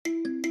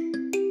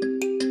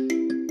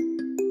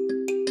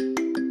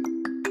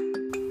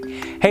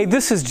Hey,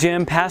 this is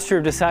Jim, pastor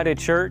of Decided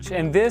Church,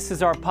 and this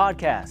is our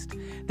podcast.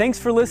 Thanks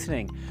for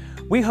listening.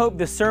 We hope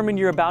the sermon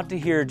you're about to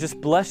hear just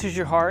blesses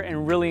your heart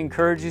and really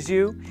encourages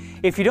you.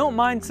 If you don't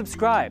mind,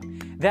 subscribe.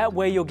 That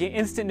way you'll get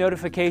instant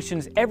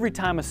notifications every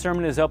time a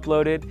sermon is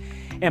uploaded.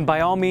 And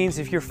by all means,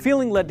 if you're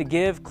feeling led to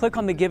give, click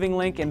on the giving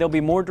link and there'll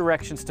be more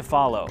directions to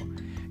follow.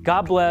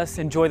 God bless.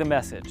 Enjoy the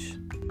message.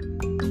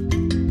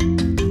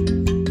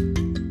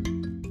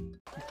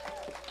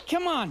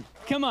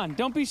 Come on.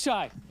 Don't be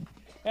shy.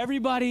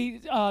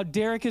 Everybody,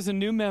 Derek is a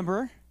new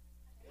member.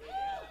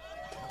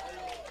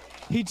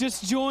 He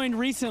just joined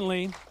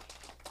recently,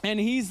 and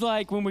he's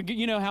like, when we,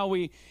 you know how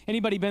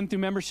anybody been through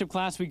membership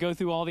class, we go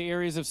through all the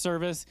areas of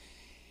service,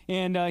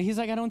 and he's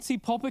like, I don't see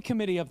pulpit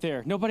committee up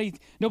there.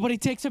 Nobody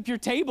takes up your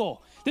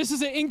table. This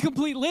is an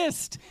incomplete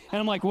list. And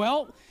I'm like,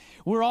 well,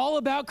 we're all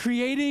about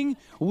creating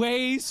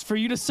ways for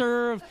you to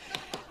serve.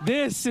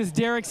 This is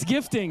Derek's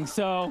gifting,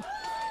 so...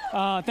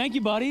 thank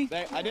you, buddy.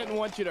 I didn't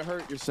want you to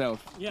hurt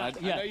yourself. Yeah. I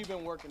know you've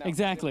been working out.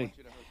 Exactly.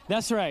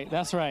 That's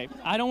right.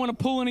 I don't want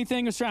to pull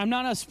anything. I'm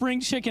not a spring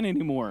chicken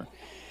anymore.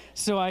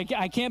 So I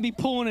can't be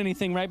pulling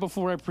anything right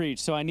before I preach.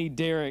 So I need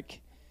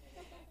Derek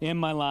in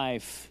my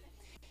life.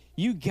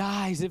 You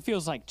guys, it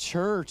feels like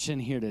church in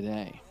here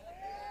today.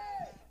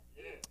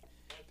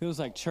 Feels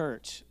like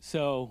church.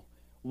 So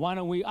why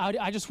don't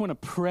I just want to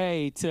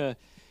pray to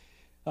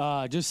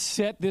just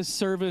set this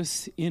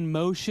service in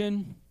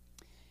motion.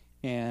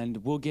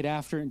 And we'll get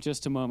after it in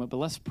just a moment. But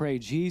let's pray.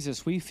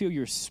 Jesus, we feel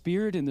your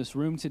spirit in this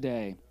room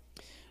today.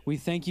 We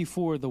thank you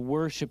for the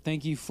worship.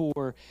 Thank you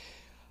for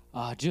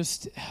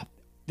just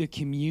the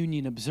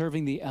communion,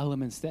 observing the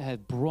elements that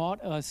have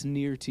brought us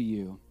near to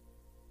you.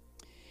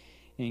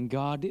 And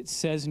God, it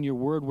says in your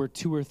word, where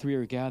two or three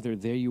are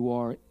gathered, there you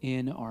are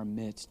in our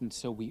midst. And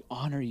so we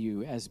honor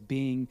you as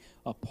being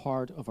a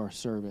part of our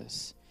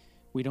service.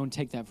 We don't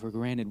take that for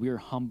granted. We are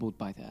humbled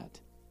by that.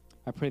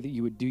 I pray that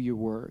you would do your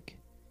work.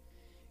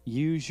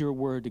 Use your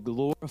word to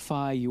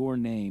glorify your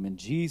name. In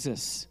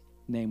Jesus'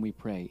 name we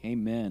pray.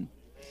 Amen.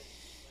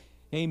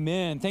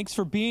 Amen. Thanks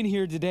for being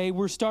here today.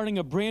 We're starting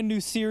a brand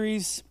new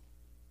series,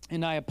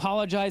 and I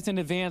apologize in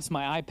advance.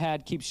 My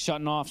iPad keeps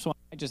shutting off, so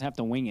I just have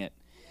to wing it.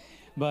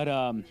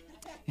 But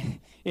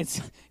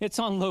it's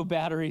on low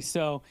battery,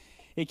 so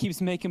it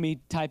keeps making me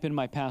type in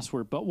my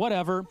password, but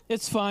whatever,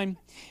 it's fine.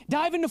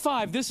 Dive into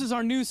 5. This is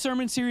our new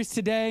sermon series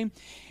today,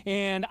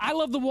 and I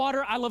love the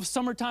water. I love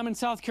summertime in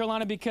South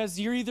Carolina because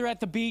you're either at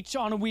the beach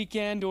on a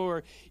weekend,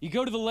 or you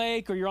go to the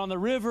lake, or you're on the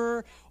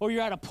river, or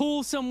you're at a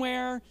pool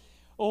somewhere,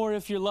 or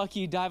if you're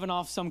lucky, diving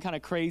off some kind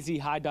of crazy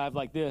high dive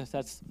like this.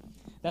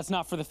 That's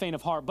not for the faint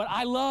of heart, but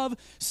I love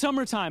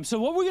summertime. So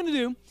what we're going to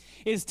do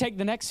is take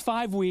the next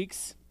 5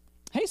 weeks.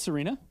 Hey,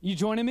 Serena, you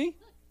joining me?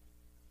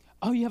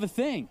 Oh, you have a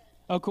thing.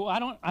 Oh, cool. I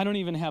don't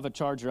even have a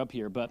charger up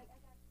here, but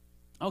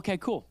okay,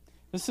 cool.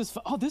 This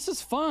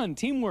is fun.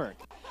 Teamwork.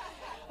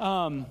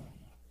 Yeah,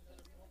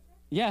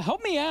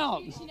 help me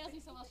out.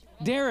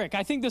 Derek,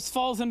 I think this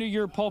falls under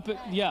your pulpit.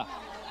 Yeah.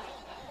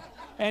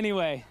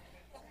 Anyway,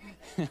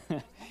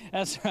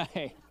 that's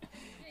right.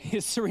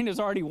 Serena's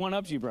already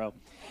one-upped you, bro.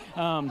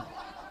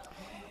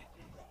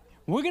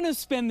 We're going to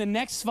spend the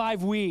next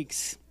 5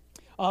 weeks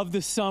of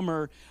the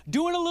summer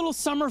doing a little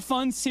summer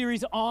fun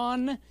series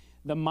on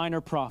the minor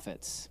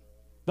prophets.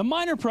 The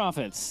minor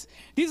prophets.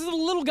 These are the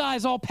little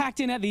guys all packed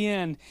in at the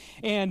end.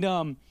 And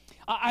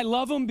I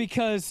love them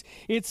because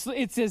it's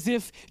as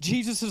if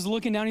Jesus is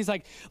looking down. He's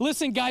like,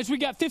 listen, guys, we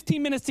got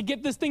 15 minutes to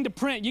get this thing to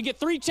print. You get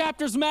 3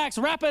 chapters max.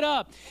 Wrap it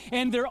up.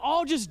 And they're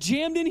all just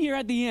jammed in here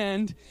at the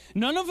end.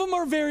 None of them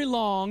are very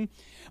long.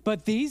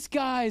 But these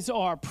guys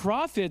are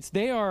prophets.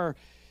 They're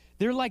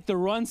like the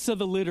runts of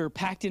the litter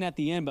packed in at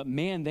the end. But,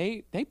 man,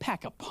 they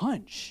pack a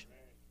punch.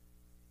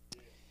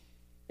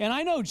 And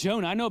I know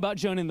Jonah. I know about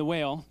Jonah and the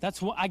whale.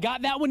 I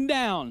got that one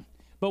down.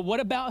 But what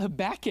about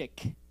Habakkuk?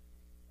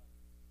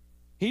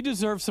 He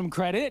deserves some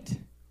credit.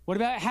 What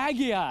about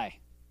Haggai?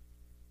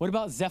 What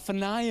about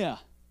Zephaniah?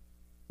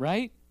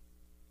 Right?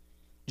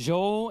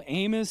 Joel,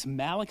 Amos,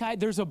 Malachi.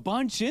 There's a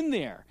bunch in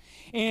there.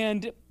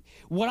 And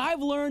what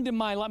I've learned in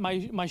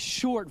my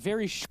short,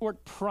 very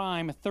short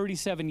prime,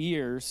 37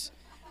 years,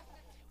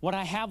 what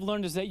I have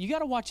learned is that you got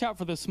to watch out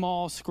for the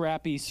small,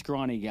 scrappy,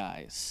 scrawny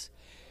guys.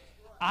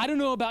 I don't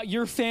know about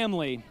your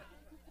family.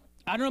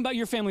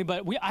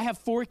 But I have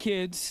 4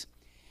 kids,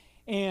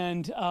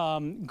 and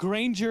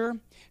Granger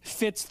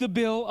fits the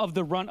bill of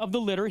the runt of the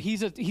litter.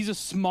 He's a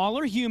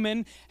smaller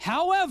human.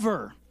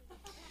 However,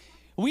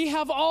 we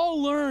have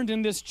all learned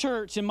in this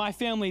church, in my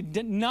family,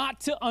 not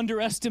to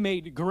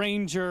underestimate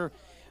Granger,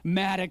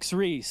 Maddox,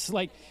 Reese.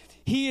 Like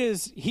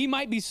he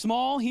might be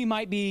small, he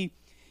might be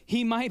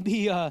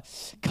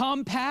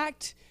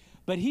compact,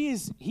 but he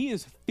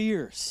is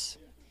fierce.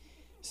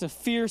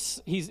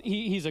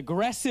 He's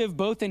aggressive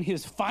both in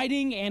his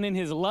fighting and in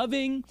his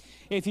loving.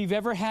 If you've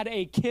ever had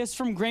a kiss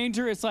from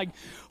Granger, it's like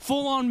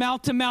full-on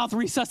mouth-to-mouth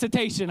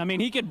resuscitation. I mean,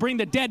 he could bring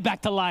the dead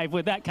back to life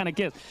with that kind of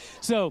kiss.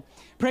 So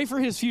pray for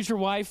his future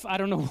wife. I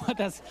don't know what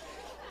that's.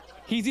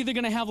 He's either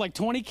going to have like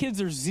 20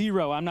 kids or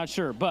 0. I'm not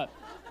sure. But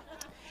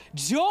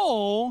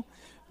Joel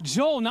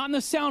Joel, not in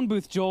the sound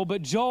booth Joel,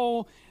 but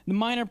Joel, the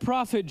minor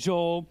prophet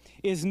Joel,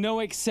 is no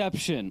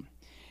exception.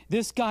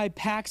 This guy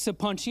packs a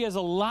punch. He has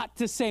a lot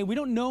to say. We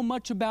don't know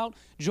much about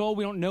Joel.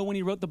 We don't know when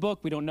he wrote the book.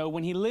 We don't know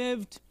when he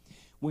lived.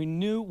 We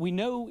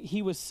know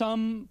he was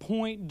some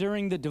point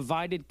during the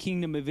divided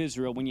kingdom of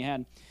Israel when you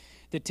had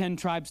the 10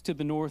 tribes to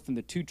the north and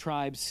the 2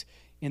 tribes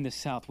in the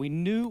south. We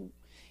knew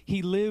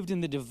he lived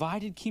in the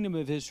divided kingdom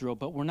of Israel,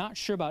 but we're not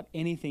sure about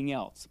anything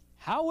else.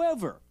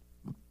 However,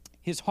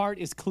 his heart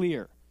is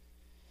clear.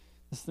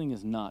 This thing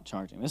is not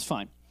charging. That's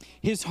fine.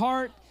 His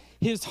heart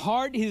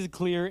is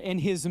clear, and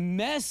his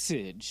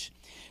message,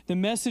 the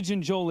message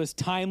in Joel, is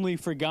timely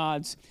for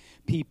God's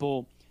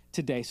people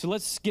today. So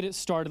let's get it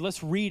started.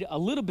 Let's read a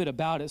little bit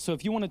about it. So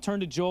if you want to turn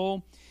to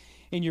Joel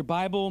in your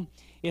Bible,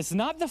 it's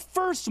not the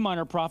first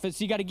minor prophet.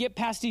 So you got to get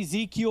past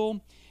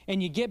Ezekiel,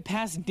 and you get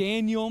past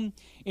Daniel,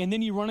 and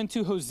then you run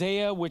into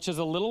Hosea, which is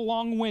a little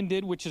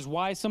long-winded, which is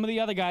why some of the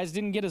other guys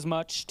didn't get as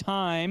much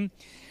time.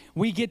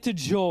 We get to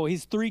Joel.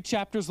 He's 3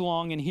 chapters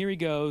long, and here he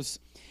goes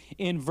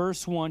in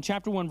verse 1.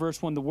 Chapter 1,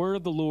 verse 1, the word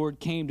of the Lord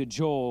came to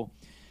Joel,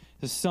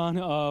 the son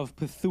of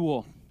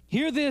Pethuel.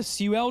 Hear this,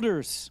 you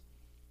elders.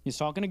 He's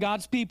talking to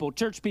God's people,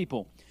 church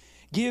people.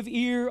 Give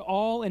ear,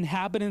 all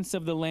inhabitants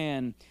of the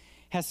land.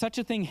 Has such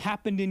a thing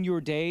happened in your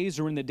days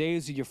or in the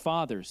days of your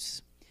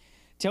fathers?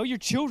 Tell your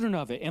children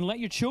of it, and let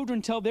your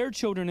children tell their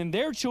children and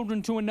their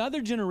children to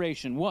another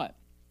generation. What?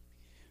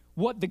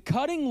 What the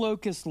cutting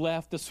locust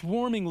left, the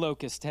swarming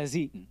locust has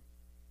eaten.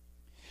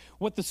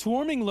 What the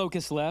swarming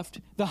locust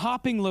left, the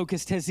hopping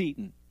locust has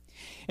eaten.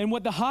 And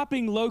what the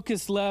hopping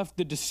locust left,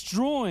 the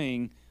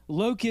destroying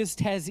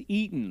locust has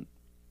eaten.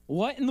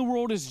 What in the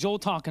world is Joel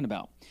talking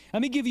about?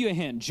 Let me give you a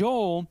hint.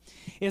 Joel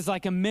is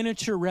like a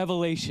miniature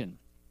Revelation.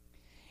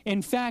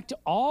 In fact,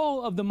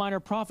 all of the minor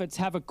prophets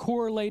have a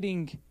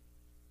correlating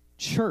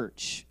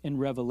church in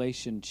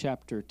Revelation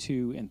chapter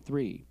 2 and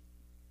 3.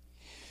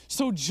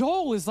 So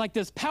Joel is like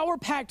this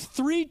power-packed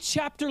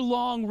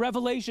 3-chapter-long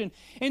revelation,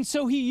 and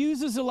so he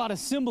uses a lot of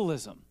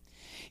symbolism.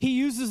 He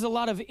uses a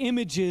lot of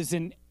images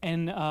and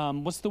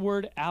what's the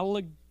word?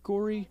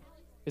 Allegory?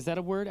 Is that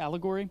a word?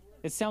 Allegory?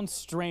 It sounds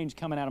strange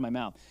coming out of my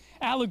mouth.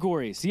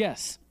 Allegories,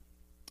 yes.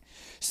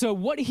 So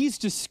what he's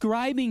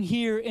describing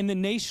here in the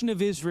nation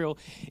of Israel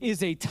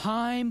is a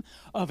time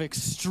of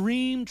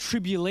extreme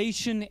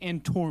tribulation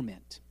and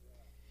torment.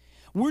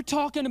 We're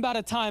talking about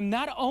a time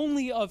not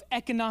only of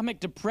economic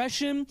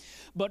depression,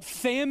 but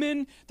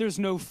famine. There's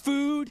no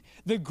food.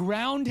 The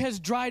ground has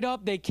dried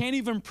up. They can't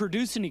even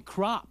produce any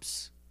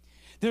crops.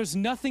 There's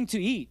nothing to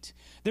eat.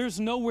 There's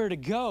nowhere to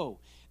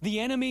go.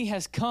 The enemy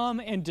has come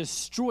and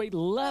destroyed,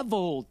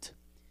 leveled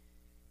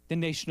the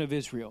nation of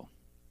Israel.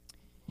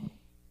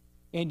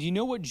 And you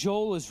know what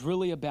Joel is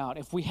really about?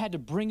 If we had to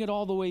bring it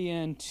all the way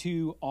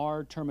into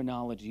our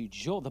terminology,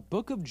 Joel, the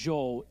book of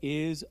Joel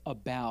is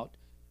about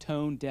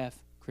tone-deaf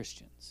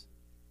Christians.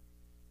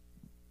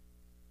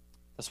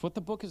 That's what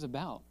the book is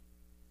about.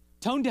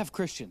 Tone-deaf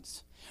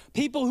Christians.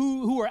 People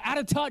who are out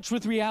of touch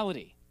with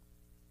reality.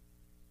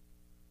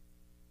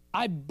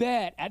 I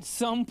bet at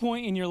some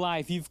point in your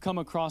life you've come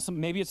across them.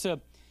 Maybe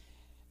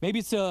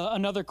it's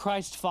another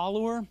Christ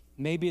follower.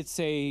 Maybe it's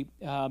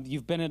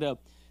you've been at a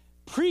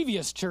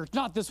previous church,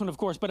 not this one, of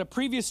course, but a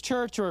previous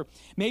church, or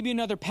maybe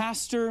another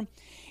pastor,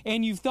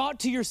 and you've thought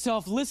to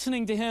yourself,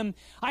 listening to him,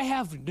 I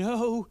have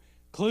no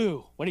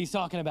clue what he's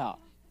talking about.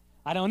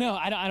 I don't know.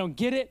 I don't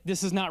get it.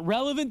 This is not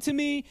relevant to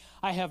me.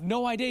 I have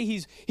no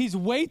idea. He's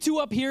way too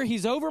up here.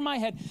 He's over my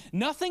head.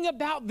 Nothing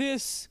about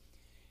this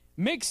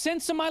makes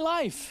sense in my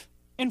life.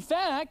 In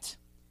fact,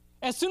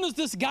 as soon as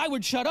this guy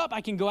would shut up,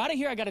 I can go out of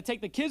here. I got to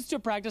take the kids to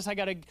practice. I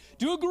got to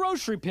do a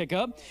grocery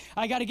pickup.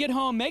 I got to get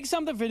home, make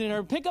something for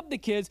dinner, pick up the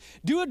kids,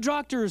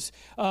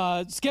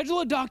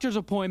 schedule a doctor's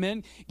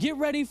appointment, get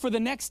ready for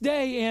the next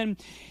day.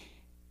 And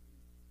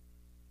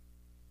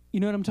you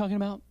know what I'm talking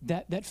about?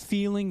 That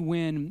feeling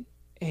when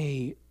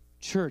a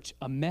church,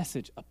 a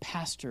message, a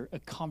pastor, a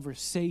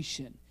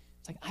conversation,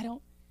 it's like, I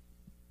don't,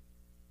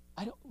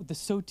 the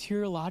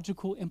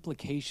soteriological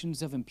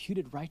implications of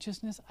imputed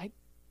righteousness, I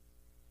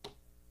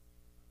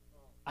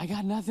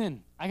got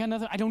nothing. I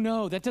don't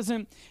know. That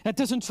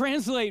doesn't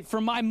translate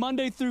from my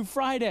Monday through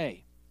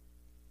Friday.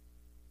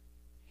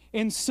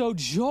 And so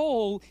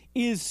Joel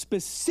is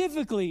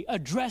specifically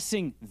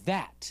addressing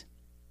that.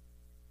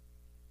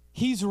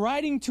 He's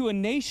writing to a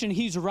nation,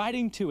 he's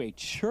writing to a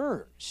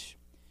church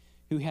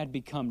who had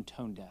become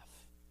tone deaf.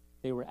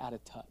 They were out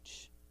of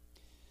touch.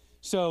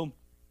 So,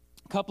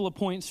 a couple of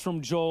points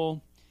from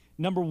Joel.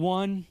 Number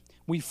 1,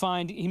 we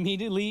find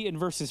immediately in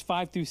verses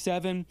 5 through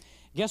 7,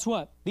 guess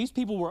what? These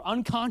people were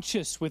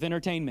unconscious with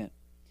entertainment.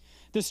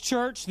 This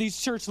church, these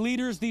church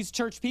leaders, these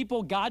church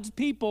people, God's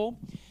people,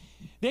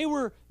 they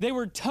were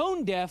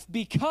tone deaf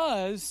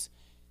because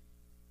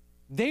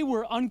they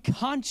were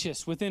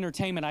unconscious with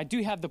entertainment. I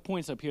do have the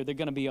points up here. They're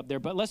going to be up there.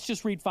 But let's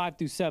just read 5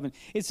 through 7.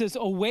 It says,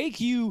 awake,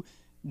 you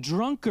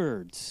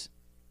drunkards,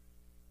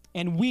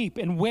 and weep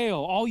and wail,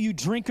 all you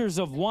drinkers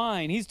of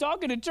wine. He's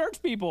talking to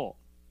church people.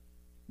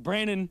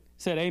 Brandon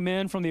said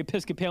amen from the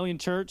Episcopalian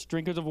church,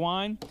 drinkers of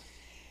wine.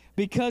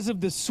 because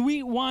of the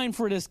sweet wine,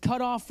 for it is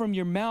cut off from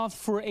your mouth,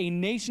 for a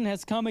nation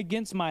has come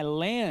against my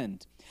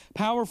land.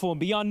 Powerful and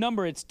beyond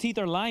number, its teeth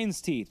are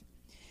lion's teeth.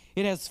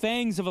 It has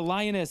fangs of a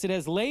lioness. It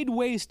has laid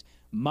waste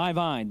my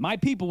vine. My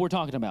people we're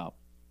talking about.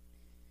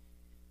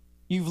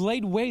 You've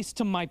laid waste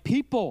to my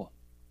people.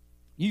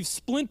 You've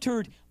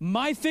splintered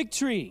my fig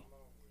tree.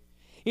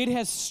 It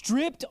has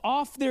stripped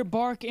off their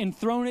bark and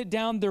thrown it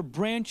down. Their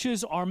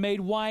branches are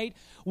made white.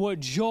 What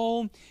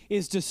Joel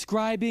is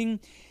describing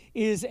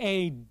is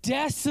a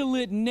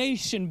desolate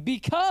nation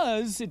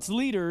because its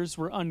leaders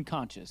were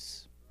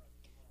unconscious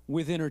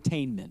with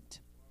entertainment.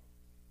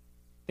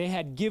 They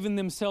had given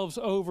themselves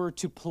over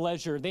to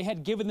pleasure. They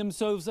had given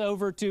themselves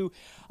over to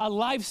a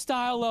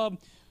lifestyle of,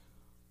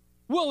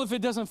 well, if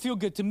it doesn't feel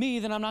good to me,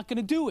 then I'm not going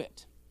to do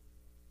it.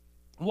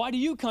 Why do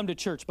you come to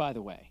church, by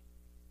the way?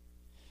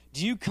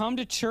 Do you come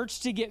to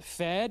church to get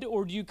fed,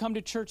 or do you come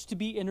to church to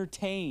be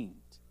entertained?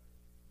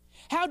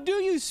 How do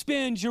you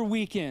spend your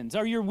weekends?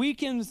 Are your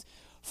weekends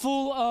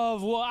full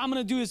of, well, I'm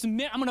going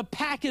to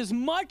pack as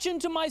much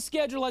into my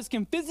schedule as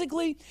can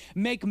physically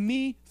make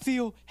me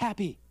feel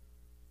happy.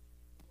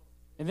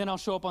 And then I'll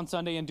show up on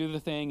Sunday and do the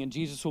thing, and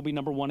Jesus will be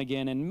number one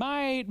again and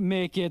might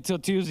make it till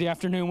Tuesday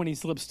afternoon when he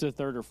slips to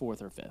third or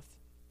fourth or fifth.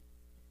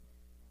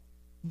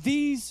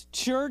 These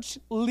church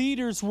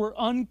leaders were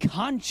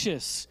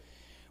unconscious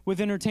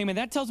with entertainment.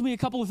 That tells me a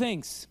couple of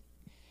things.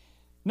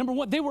 Number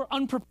one, they were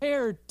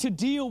unprepared to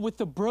deal with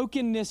the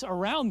brokenness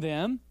around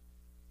them.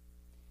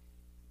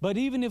 But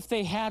even if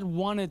they had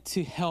wanted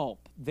to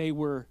help, they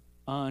were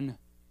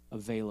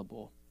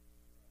unavailable.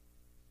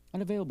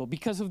 Unavailable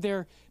because of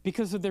their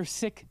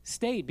sick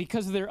state,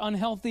 because of their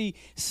unhealthy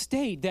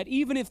state. That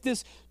even if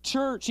this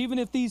church, even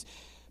if these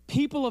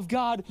people of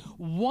God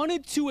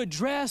wanted to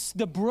address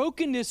the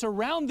brokenness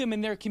around them in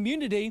their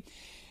community,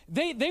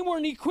 they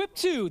weren't equipped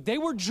to. They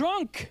were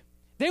drunk.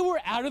 They were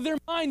out of their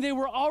mind. They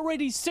were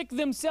already sick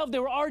themselves. They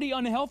were already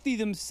unhealthy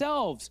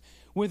themselves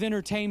with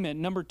entertainment.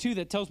 Number two,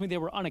 that tells me they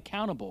were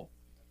unaccountable.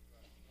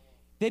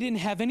 They didn't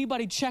have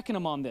anybody checking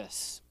them on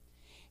this.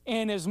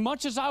 And as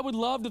much as I would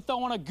love to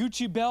throw on a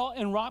Gucci belt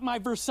and rock my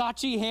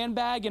Versace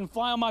handbag and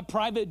fly on my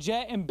private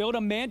jet and build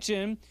a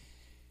mansion,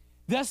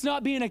 that's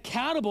not being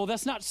accountable.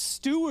 That's not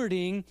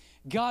stewarding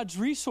God's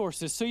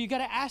resources. So you got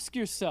to ask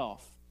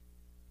yourself,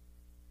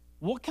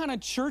 what kind of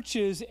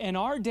churches in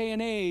our day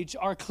and age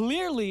are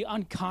clearly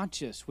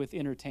unconscious with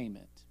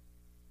entertainment?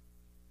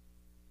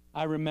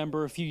 I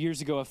remember a few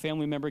years ago, a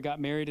family member got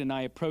married, and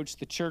I approached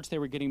the church they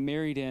were getting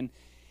married in,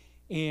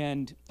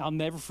 and I'll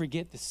never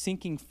forget the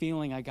sinking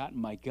feeling I got in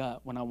my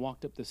gut when I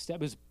walked up the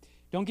steps.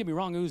 Don't get me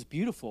wrong, it was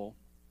beautiful,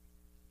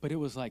 but it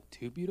was like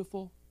too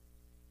beautiful.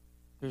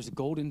 There's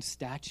golden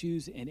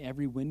statues in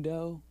every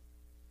window.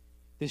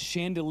 The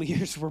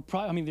chandeliers were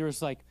probably, there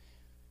was like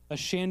a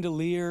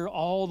chandelier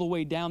all the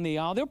way down the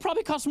aisle. They would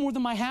probably cost more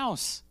than my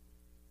house.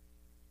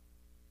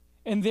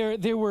 And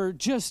there were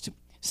just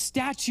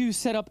statues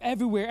set up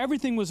everywhere.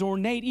 Everything was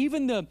ornate.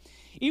 Even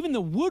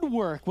the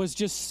woodwork was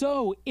just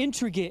so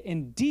intricate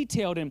and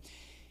detailed. And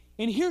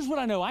here's what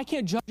I know. I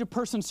can't judge a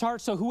person's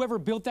heart, so whoever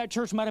built that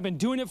church might have been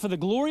doing it for the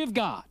glory of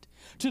God,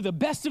 to the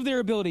best of their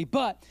ability.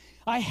 But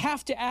I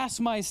have to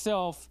ask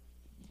myself,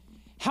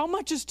 how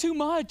much is too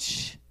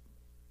much?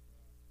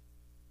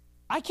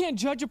 I can't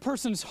judge a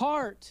person's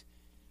heart,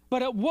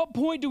 but at what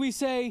point do we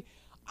say,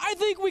 I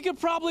think we could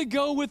probably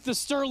go with the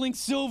sterling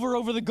silver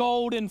over the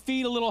gold and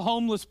feed a little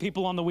homeless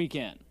people on the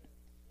weekend?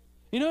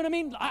 You know what I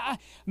mean?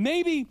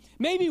 Maybe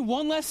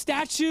one less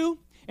statue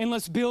and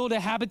let's build a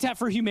Habitat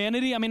for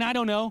Humanity. I mean, I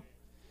don't know.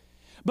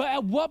 But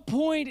at what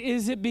point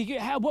does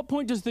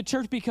the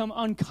church become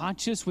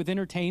unconscious with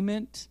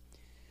entertainment?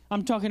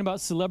 I'm talking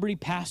about celebrity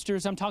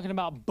pastors. I'm talking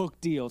about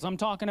book deals. I'm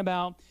talking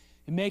about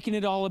making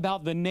it all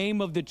about the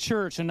name of the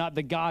church and not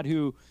the God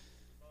who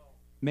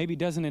maybe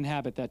doesn't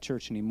inhabit that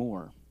church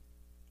anymore.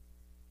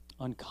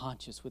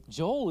 Unconscious with.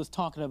 Joel is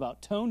talking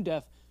about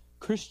tone-deaf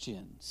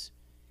Christians.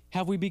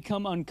 Have we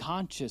become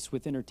unconscious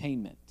with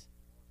entertainment?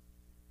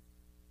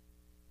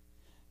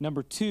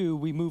 Number two,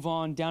 we move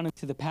on down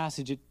into the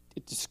passage.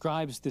 It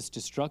describes this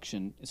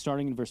destruction.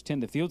 Starting in verse 10,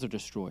 the fields are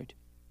destroyed.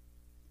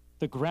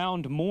 The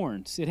ground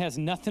mourns. It has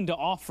nothing to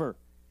offer.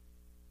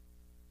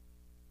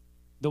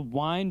 The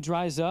wine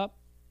dries up.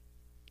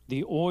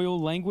 The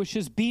oil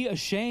languishes. Be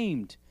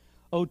ashamed,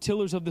 O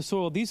tillers of the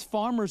soil. These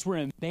farmers were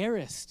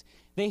embarrassed.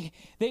 They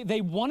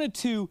wanted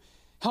to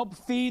help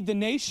feed the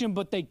nation,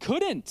 but they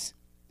couldn't.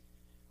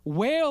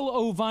 Wail,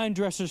 O vine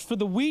dressers, for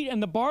the wheat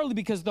and the barley,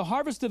 because the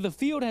harvest of the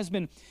field has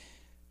been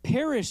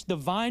perished. The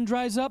vine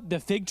dries up, the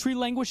fig tree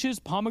languishes,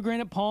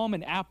 pomegranate, palm,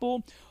 and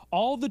apple.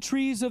 All the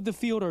trees of the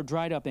field are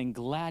dried up, and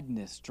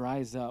gladness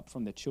dries up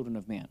from the children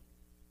of man.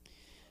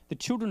 The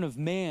children of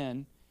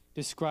man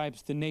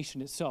describes the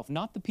nation itself,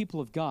 not the people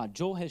of God.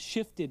 Joel has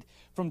shifted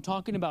from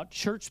talking about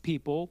church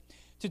people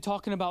to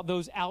talking about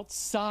those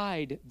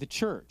outside the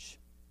church.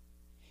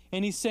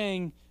 And he's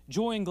saying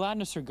joy and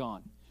gladness are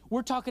gone.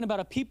 We're talking about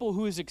a people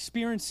who is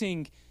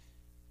experiencing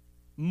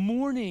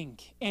mourning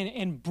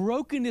and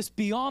brokenness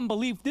beyond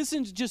belief. This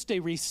isn't just a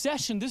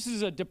recession. This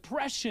is a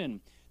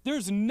depression.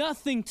 There's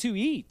nothing to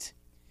eat.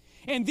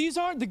 And these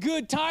aren't the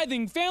good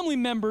tithing family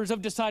members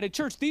of Decided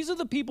Church. These are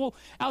the people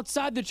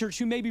outside the church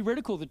who maybe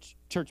ridicule the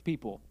church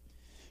people,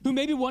 who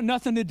maybe want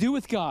nothing to do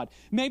with God.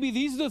 Maybe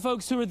these are the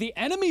folks who are the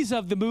enemies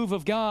of the move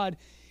of God.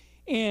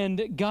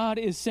 And God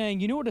is saying,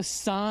 you know what a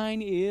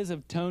sign is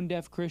of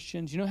tone-deaf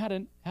Christians? You know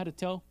how to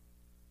tell?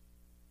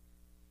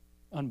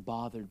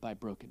 Unbothered by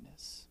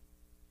brokenness.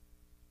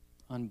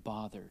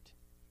 Unbothered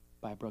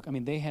by broken. I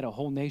mean, they had a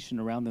whole nation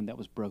around them that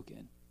was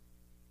broken.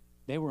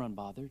 They were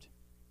unbothered.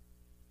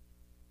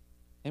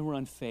 They were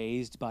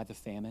unfazed by the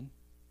famine.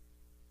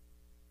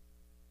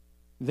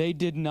 They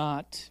did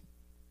not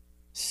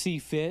see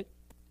fit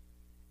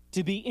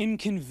to be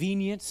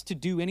inconvenienced to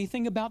do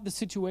anything about the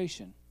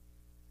situation.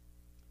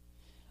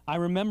 I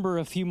remember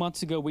a few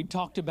months ago we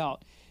talked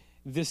about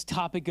this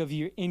topic of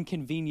your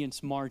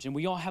inconvenience margin.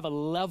 We all have a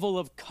level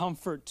of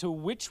comfort to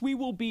which we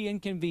will be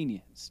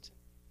inconvenienced.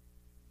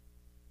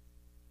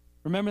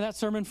 Remember that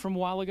sermon from a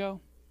while ago?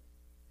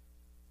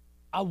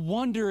 I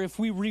wonder if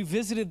we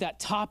revisited that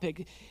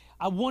topic.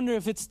 I wonder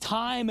if it's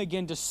time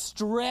again to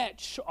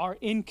stretch our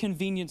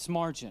inconvenience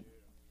margin.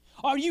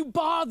 Are you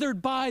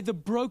bothered by the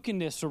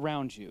brokenness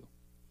around you?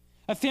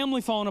 A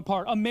family falling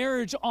apart, a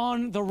marriage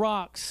on the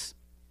rocks,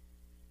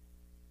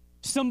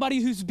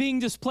 somebody who's being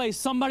displaced,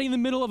 somebody in the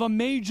middle of a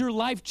major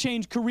life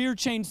change, career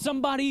change,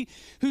 somebody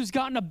who's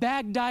gotten a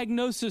bad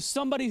diagnosis,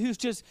 somebody who's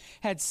just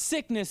had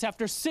sickness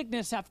after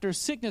sickness after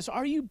sickness.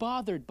 Are you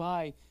bothered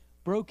by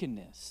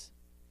brokenness?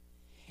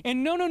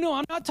 And no,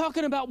 I'm not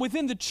talking about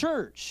within the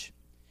church.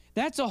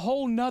 That's a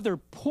whole nother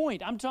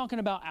point. I'm talking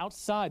about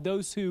outside,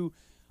 those who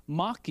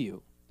mock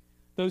you,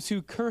 those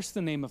who curse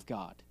the name of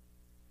God,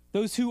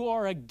 those who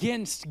are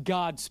against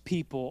God's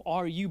people.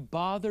 Are you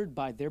bothered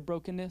by their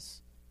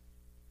brokenness?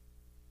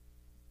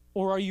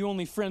 Or are you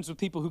only friends with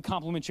people who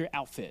compliment your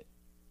outfit?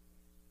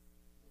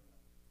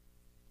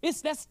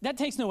 That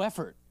takes no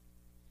effort.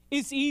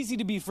 It's easy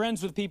to be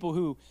friends with people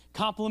who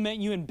compliment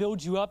you and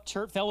build you up,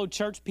 fellow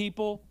church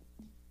people.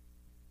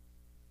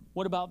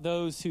 What about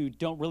those who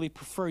don't really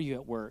prefer you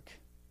at work?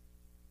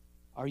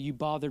 Are you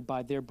bothered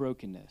by their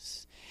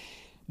brokenness?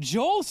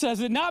 Joel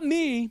says it, not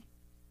me.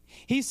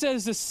 He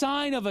says the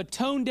sign of a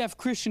tone-deaf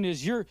Christian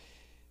is you're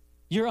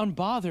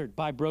unbothered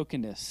by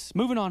brokenness.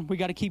 Moving on, we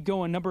got to keep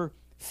going. Number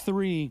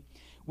 3,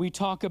 we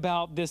talk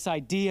about this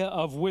idea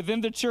of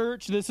within the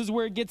church. This is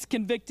where it gets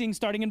convicting,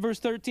 starting in verse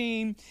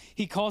 13.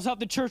 He calls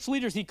out the church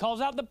leaders. He calls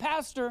out the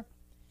pastor.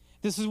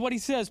 This is what he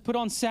says: put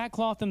on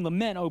sackcloth and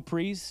lament, O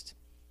priest.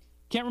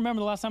 Can't remember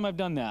the last time I've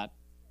done that.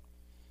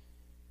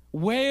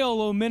 Wail,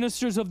 O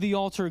ministers of the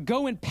altar.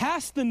 Go and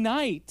pass the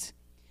night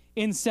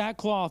in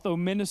sackcloth, O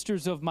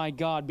ministers of my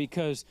God,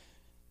 because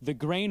the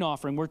grain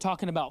offering, we're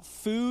talking about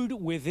food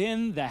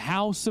within the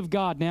house of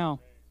God now.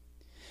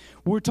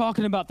 We're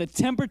talking about the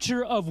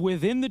temperature of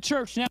within the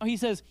church. Now he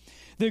says,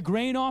 the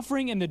grain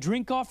offering and the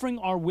drink offering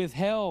are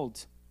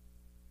withheld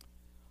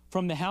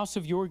from the house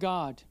of your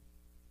God.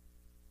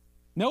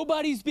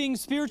 Nobody's being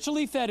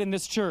spiritually fed in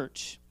this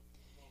church.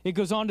 It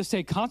goes on to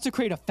say,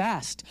 consecrate a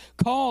fast,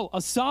 call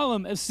a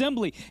solemn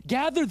assembly,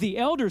 gather the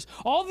elders,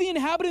 all the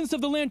inhabitants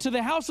of the land to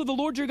the house of the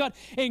Lord your God,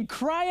 and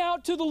cry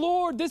out to the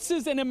Lord. This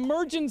is an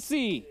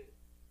emergency.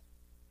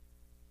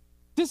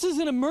 This is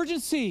an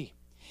emergency.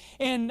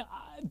 And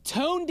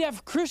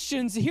tone-deaf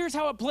Christians, here's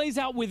how it plays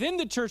out within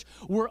the church.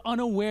 We're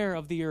unaware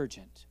of the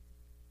urgent.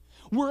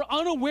 We're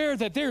unaware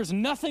that there's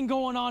nothing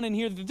going on in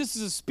here, that this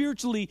is a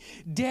spiritually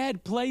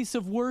dead place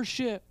of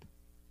worship.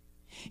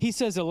 He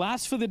says,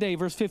 alas for the day,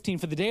 verse 15,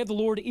 for the day of the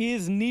Lord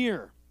is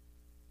near.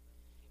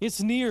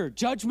 It's near.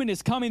 Judgment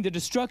is coming. The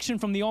destruction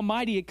from the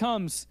Almighty, it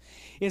comes.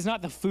 Is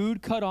not the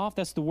food cut off?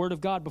 That's the word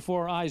of God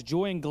before our eyes.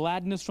 Joy and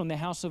gladness from the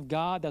house of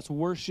God. That's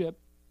worship.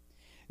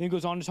 Then he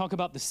goes on to talk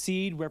about the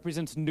seed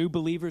represents new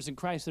believers in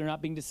Christ that are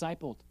not being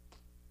discipled.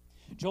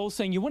 Joel's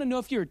saying, you want to know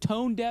if you're a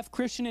tone-deaf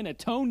Christian in a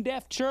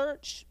tone-deaf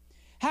church?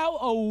 How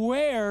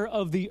aware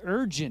of the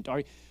urgent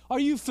are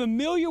you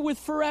familiar with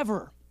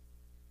forever?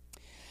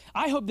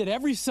 I hope that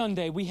every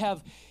Sunday we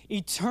have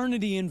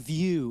eternity in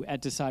view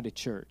at Decided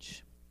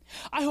Church.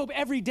 I hope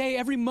every day,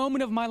 every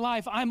moment of my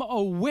life, I'm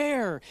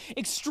aware,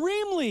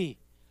 extremely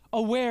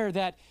aware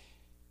that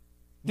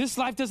this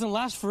life doesn't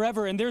last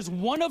forever, and there's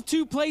one of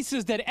two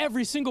places that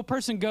every single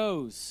person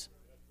goes.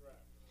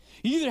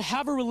 You either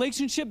have a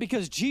relationship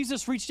because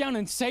Jesus reached down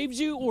and saved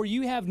you, or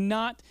you have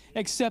not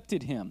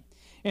accepted him.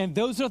 And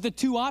those are the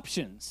two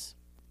options.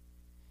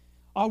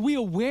 Are we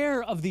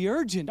aware of the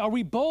urgent? Are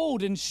we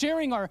bold in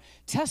sharing our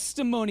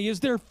testimony? Is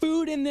there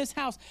food in this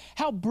house?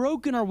 How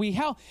broken are we?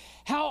 How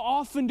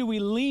often do we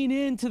lean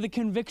into the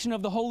conviction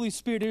of the Holy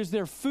Spirit? Is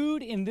there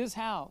food in this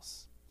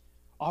house?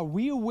 Are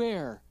we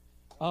aware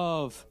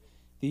of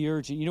the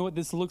urgent? You know what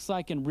this looks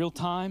like in real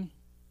time?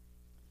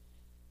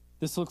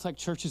 This looks like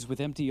churches with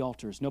empty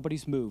altars.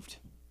 Nobody's moved.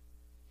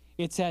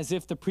 It's as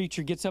if the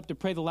preacher gets up to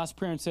pray the last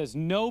prayer and says,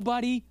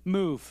 nobody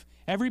move.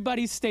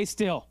 Everybody stay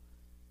still.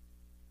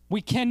 We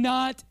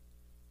cannot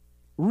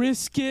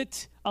risk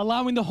it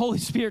allowing the Holy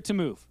Spirit to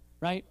move,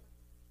 right?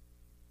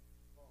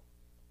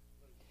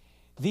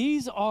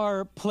 These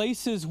are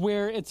places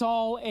where it's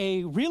all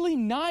a really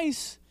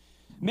nice,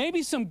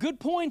 maybe some good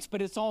points, but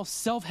it's all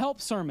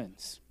self-help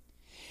sermons.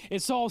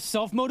 It's all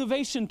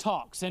self-motivation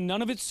talks, and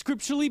none of it's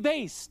scripturally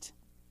based.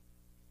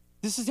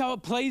 This is how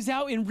it plays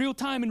out in real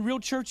time in real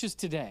churches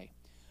today.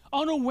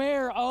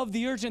 Unaware of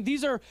the urgent.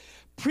 These are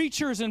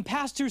preachers and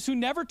pastors who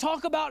never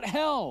talk about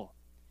hell.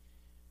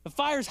 The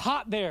fire's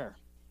hot there.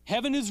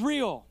 Heaven is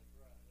real.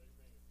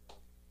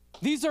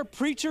 These are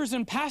preachers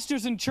and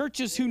pastors and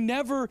churches who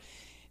never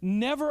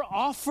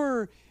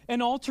offer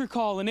an altar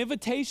call, an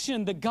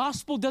invitation. The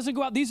gospel doesn't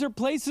go out. These are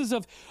places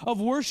of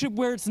worship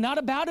where it's not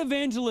about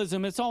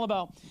evangelism. It's all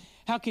about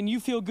how can you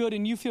feel good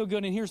and you feel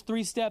good. And here's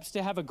 3 steps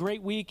to have a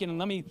great week. And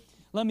let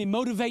me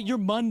motivate your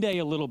Monday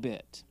a little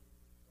bit.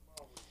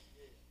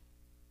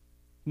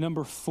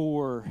 Number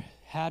 4,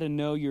 how to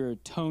know you're a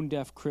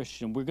tone-deaf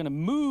Christian. We're going to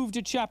move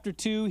to chapter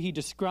 2. He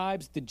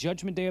describes the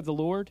judgment day of the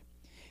Lord.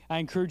 I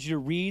encourage you to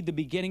read the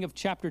beginning of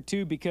chapter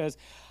 2 because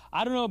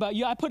I don't know about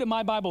you. I put in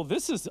my Bible,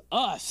 this is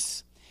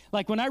us.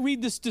 Like when I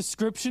read this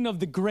description of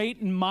the great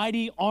and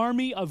mighty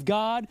army of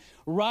God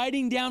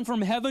riding down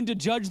from heaven to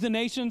judge the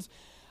nations,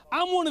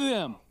 I'm one of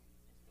them.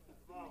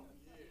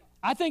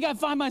 I think I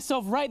find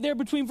myself right there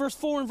between verse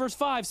 4 and verse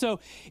 5. So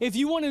if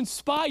you want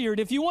inspired,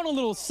 if you want a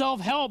little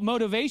self-help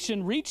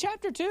motivation, read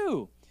chapter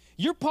 2.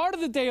 You're part of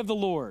the day of the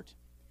Lord.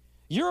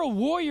 You're a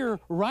warrior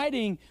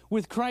riding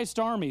with Christ's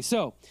army.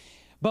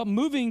 But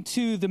moving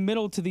to the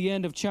middle to the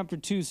end of chapter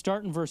 2,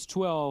 start in verse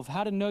 12,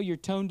 how to know you're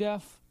tone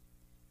deaf?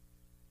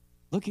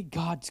 Look at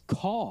God's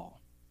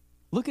call.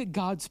 Look at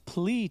God's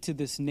plea to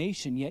this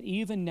nation, yet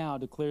even now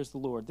declares the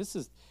Lord. This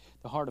is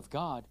the heart of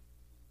God.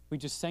 We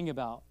just sang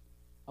about,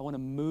 I want to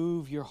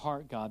move your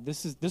heart, God.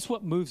 This is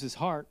what moves his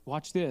heart.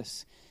 Watch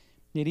this.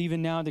 Yet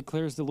even now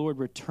declares the Lord,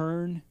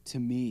 return to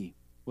me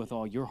with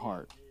all your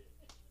heart.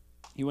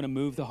 You want to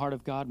move the heart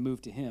of God?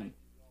 Move to him.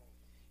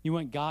 You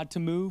want God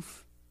to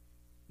move?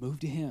 Move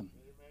to him.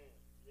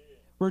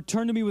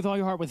 Return to me with all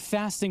your heart, with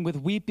fasting, with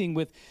weeping,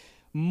 with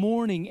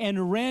mourning,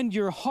 and rend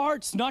your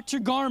hearts, not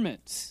your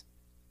garments.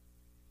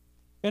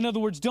 In other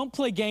words, don't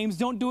play games.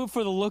 Don't do it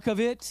for the look of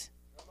it.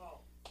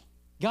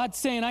 God's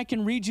saying, I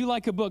can read you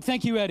like a book.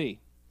 Thank you, Eddie.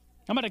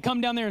 I'm going to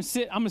come down there and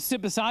sit. I'm going to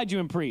sit beside you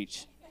and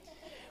preach.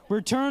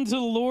 Return to the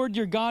Lord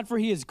your God, for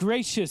he is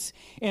gracious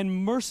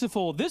and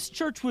merciful. This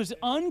church was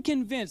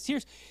unconvinced.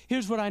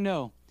 Here's what I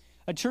know.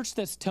 A church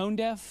that's tone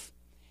deaf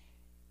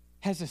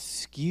has a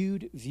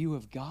skewed view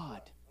of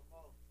God.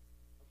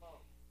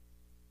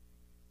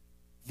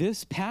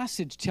 This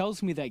passage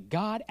tells me that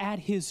God at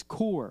his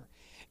core,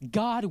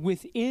 God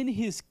within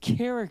his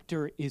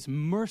character is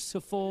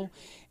merciful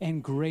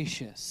and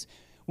gracious.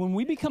 When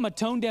we become a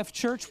tone-deaf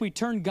church, we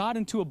turn God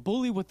into a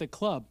bully with a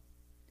club,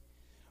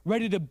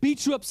 ready to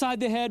beat you upside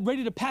the head,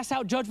 ready to pass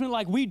out judgment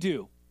like we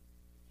do.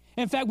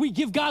 In fact, we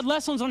give God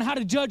lessons on how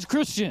to judge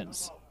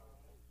Christians.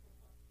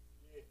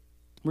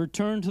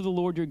 Return to the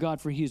Lord your God,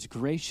 for he is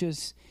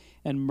gracious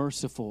and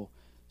merciful,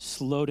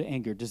 slow to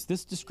anger. Does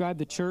this describe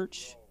the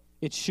church?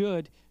 It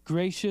should.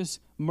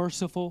 Gracious,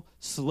 merciful,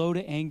 slow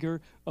to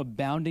anger,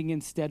 abounding in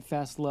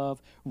steadfast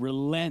love,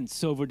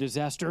 relents over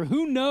disaster.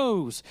 Who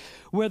knows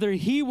whether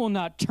he will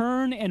not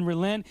turn and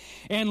relent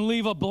and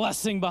leave a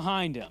blessing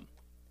behind him?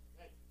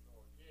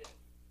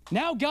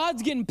 Now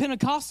God's getting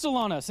Pentecostal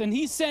on us, and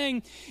he's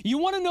saying, you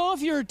want to know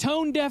if you're a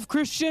tone-deaf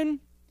Christian?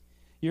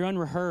 You're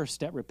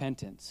unrehearsed at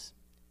repentance.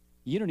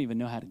 You don't even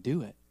know how to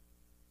do it.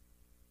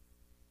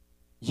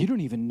 You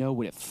don't even know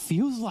what it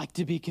feels like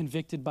to be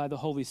convicted by the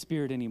Holy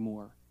Spirit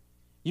anymore.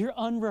 You're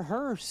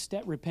unrehearsed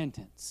at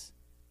repentance.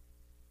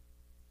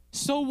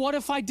 So what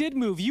if I did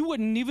move? You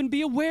wouldn't even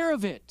be aware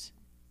of it.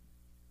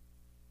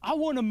 I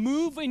want to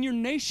move in your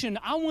nation.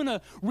 I want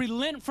to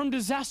relent from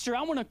disaster.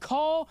 I want to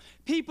call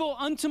people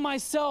unto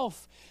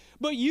myself.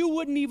 But you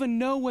wouldn't even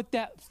know what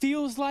that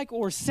feels like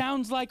or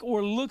sounds like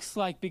or looks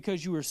like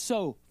because you are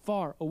so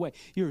far away.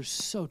 You're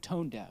so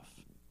tone deaf.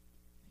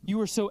 You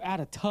are so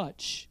out of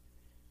touch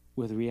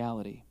with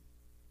reality.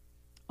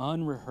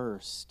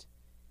 Unrehearsed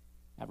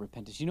at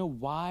repentance. You know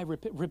why?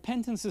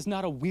 Repentance is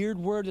not a weird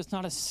word. It's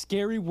not a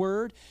scary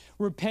word.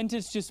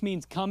 Repentance just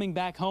means coming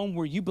back home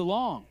where you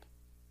belong.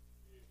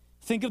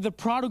 Think of the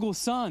prodigal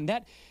son.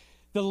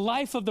 The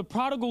life of the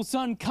prodigal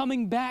son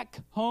coming back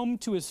home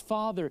to his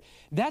father.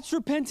 That's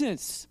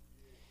repentance.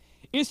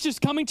 It's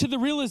just coming to the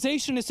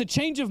realization. It's a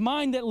change of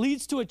mind that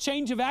leads to a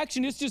change of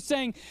action. It's just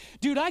saying,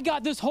 dude, I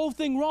got this whole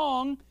thing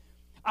wrong.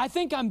 I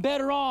think I'm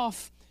better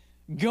off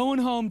going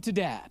home to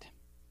dad.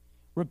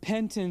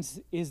 Repentance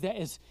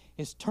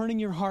is turning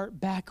your heart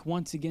back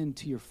once again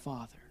to your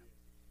father,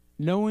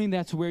 knowing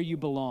that's where you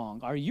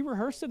belong. Are you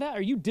rehearsed at that?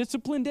 Are you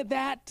disciplined at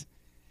that?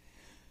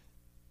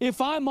 If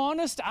I'm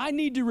honest, I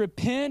need to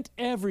repent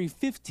every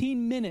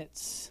 15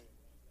 minutes.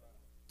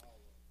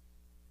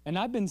 And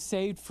I've been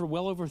saved for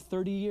well over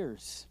 30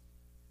 years.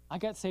 I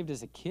got saved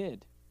as a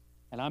kid,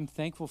 and I'm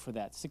thankful for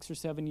that, 6 or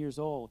 7 years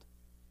old.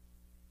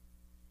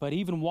 But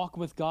even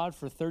walking with God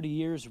for 30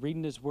 years,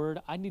 reading his word,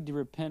 I need to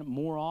repent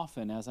more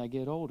often as I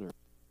get older.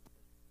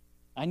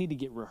 I need to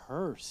get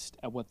rehearsed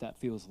at what that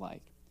feels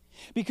like.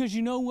 Because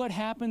you know what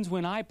happens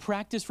when I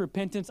practice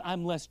repentance?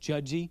 I'm less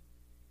judgy.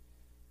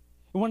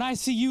 When I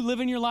see you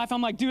living your life,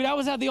 I'm like, dude, I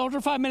was at the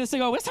altar 5 minutes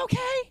ago. It's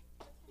okay.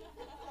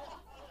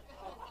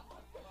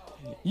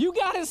 You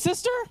got it,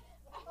 sister.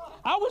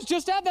 I was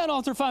just at that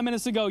altar 5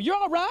 minutes ago. You're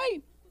all right.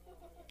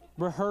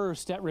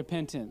 Rehearsed at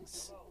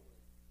repentance.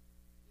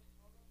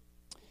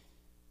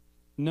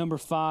 Number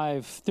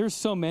 5. There's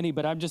so many,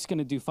 but I'm just going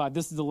to do 5.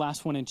 This is the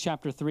last one in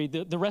chapter 3.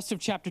 The rest of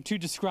chapter 2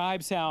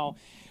 describes how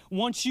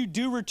once you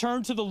do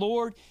return to the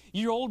Lord,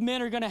 your old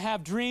men are going to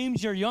have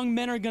dreams. Your young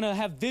men are going to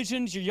have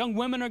visions. Your young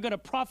women are going to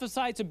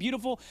prophesy. It's a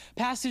beautiful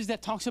passage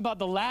that talks about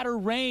the latter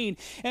rain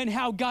and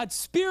how God's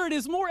Spirit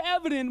is more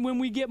evident when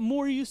we get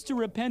more used to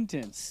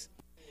repentance.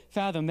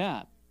 Fathom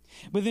that.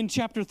 But then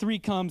chapter 3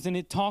 comes and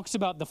it talks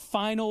about the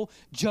final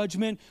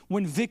judgment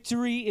when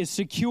victory is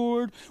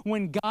secured,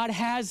 when God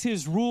has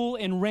his rule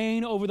and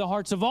reign over the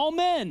hearts of all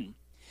men,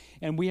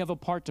 and we have a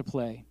part to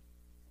play.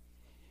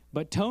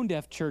 But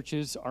tone-deaf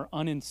churches are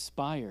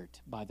uninspired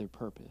by their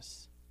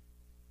purpose.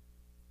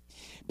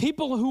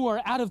 People who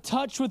are out of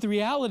touch with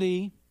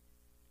reality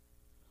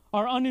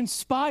are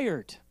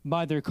uninspired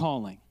by their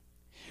calling.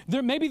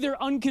 Maybe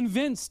they're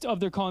unconvinced of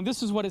their calling.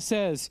 This is what it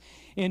says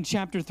in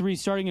chapter 3,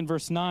 starting in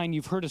verse 9.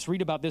 You've heard us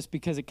read about this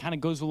because it kind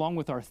of goes along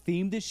with our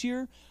theme this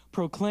year.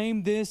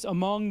 Proclaim this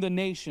among the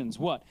nations.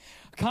 What?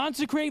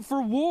 Consecrate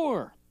for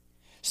war.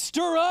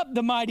 Stir up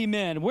the mighty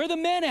men. Where are the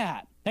men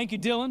at? Thank you,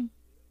 Dylan,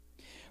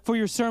 for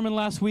your sermon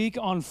last week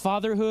on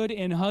fatherhood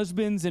and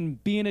husbands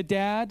and being a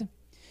dad.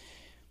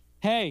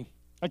 Hey,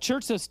 a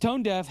church that's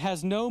tone deaf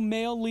has no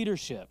male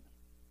leadership.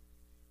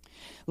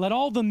 Let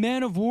all the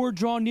men of war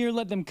draw near,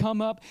 let them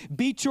come up.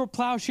 Beat your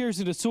plowshares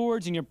into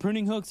swords and your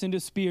pruning hooks into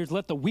spears.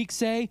 Let the weak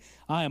say,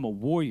 I am a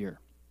warrior.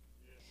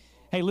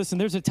 Hey, listen,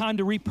 there's a time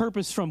to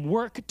repurpose from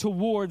work to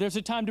war. There's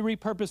a time to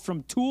repurpose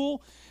from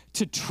tool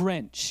to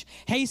trench.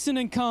 Hasten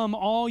and come,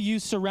 all you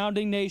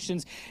surrounding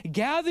nations.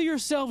 Gather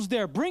yourselves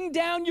there. Bring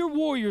down your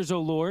warriors,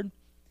 O Lord.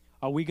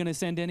 Are we going to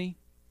send any?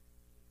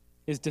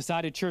 Is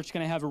Decided Church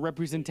going to have a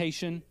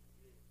representation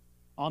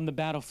on the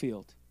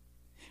battlefield?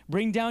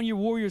 Bring down your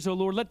warriors, O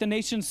Lord. Let the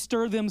nations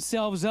stir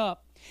themselves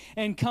up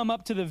and come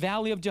up to the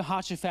valley of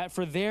Jehoshaphat,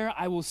 for there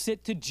I will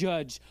sit to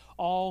judge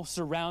all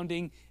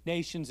surrounding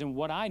nations. And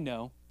what I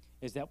know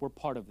is that we're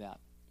part of that.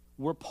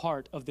 We're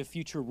part of the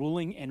future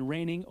ruling and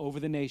reigning over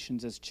the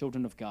nations as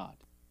children of God.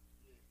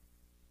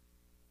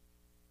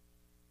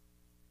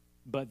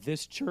 But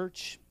this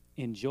church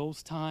in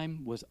Joel's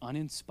time was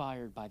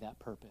uninspired by that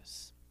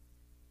purpose.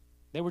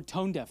 They were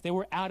tone deaf. They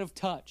were out of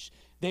touch.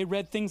 They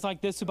read things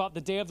like this about the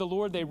day of the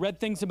Lord. They read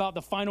things about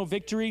the final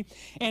victory,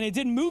 and it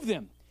didn't move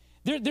them.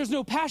 There's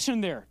no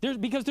passion there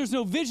because there's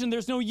no vision.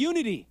 There's no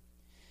unity.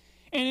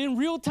 And in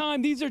real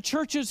time, these are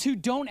churches who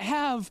don't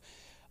have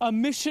a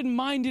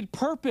mission-minded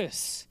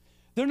purpose.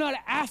 They're not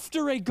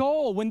after a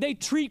goal. When they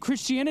treat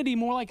Christianity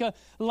more like a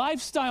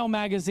lifestyle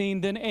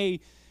magazine than a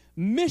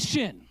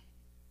mission.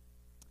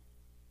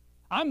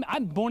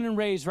 I'm born and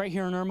raised right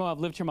here in Irmo. I've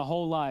lived here my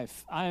whole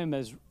life. I am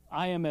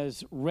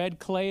as red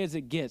clay as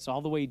it gets,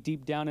 all the way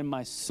deep down in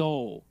my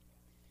soul.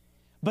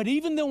 But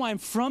even though I'm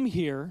from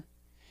here,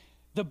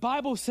 the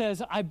Bible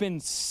says I've been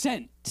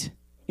sent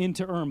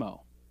into Irmo.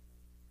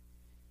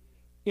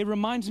 It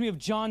reminds me of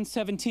John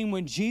 17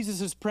 when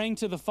Jesus is praying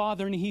to the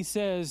Father and he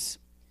says,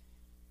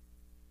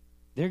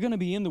 they're going to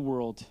be in the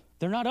world.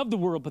 They're not of the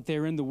world, but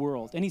they're in the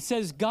world. And he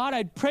says, God,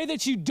 I pray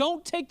that you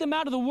don't take them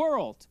out of the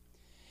world.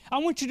 I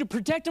want you to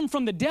protect them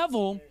from the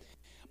devil.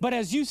 But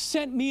as you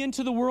sent me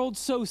into the world,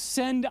 so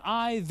send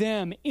I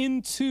them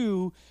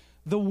into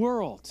the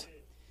world.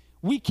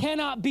 We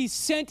cannot be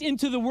sent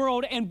into the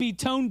world and be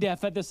tone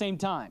deaf at the same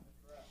time.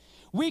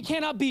 We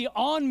cannot be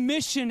on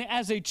mission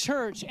as a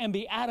church and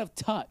be out of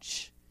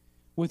touch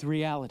with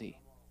reality.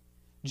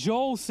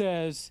 Joel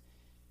says,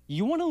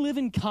 you want to live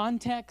in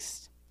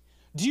context?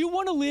 Do you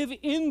want to live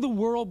in the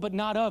world but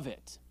not of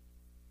it?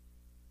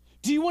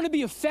 Do you want to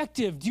be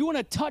effective? Do you want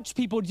to touch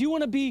people? Do you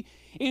want to be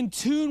in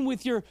tune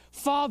with your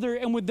Father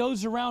and with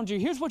those around you?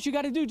 Here's what you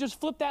got to do. Just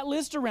flip that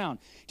list around.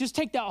 Just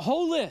take that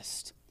whole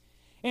list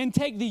and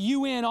take the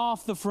UN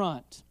off the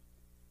front.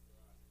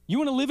 You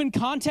want to live in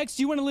context?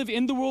 You want to live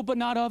in the world but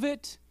not of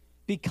it?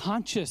 Be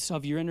conscious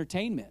of your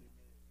entertainment.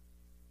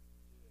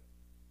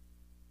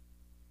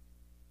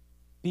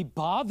 Be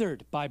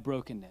bothered by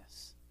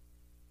brokenness.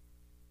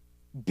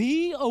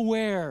 Be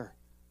aware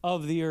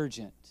of the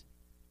urgent.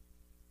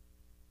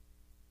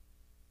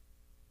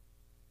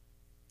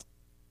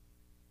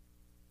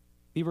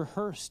 Be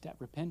rehearsed at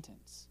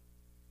repentance.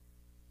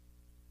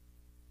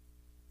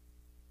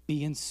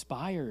 Be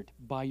inspired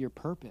by your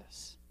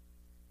purpose.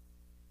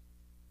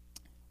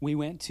 We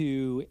went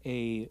to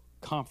a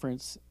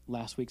conference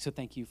last week, so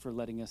thank you for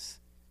letting us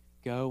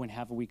go and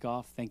have a week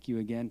off. Thank you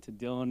again to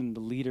Dylan and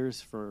the leaders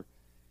for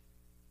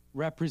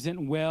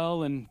representing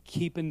well and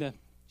keeping the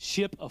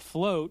ship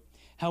afloat.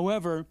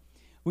 However,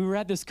 we were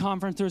at this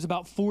conference. There was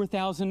about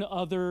 4,000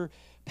 other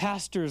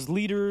pastors,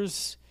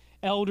 leaders,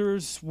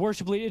 elders,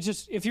 worship leaders.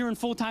 Just if you're in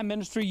full-time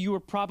ministry, you were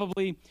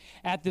probably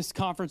at this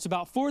conference.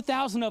 About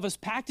 4,000 of us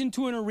packed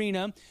into an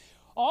arena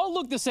all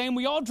looked the same.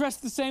 We all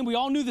dressed the same. We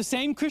all knew the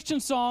same Christian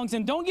songs.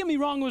 And don't get me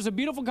wrong, it was a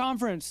beautiful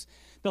conference.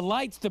 The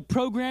lights, the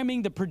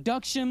programming, the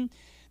production,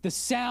 the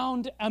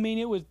sound. I mean,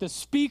 it was the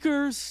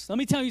speakers. Let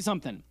me tell you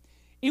something.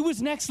 It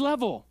was next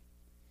level.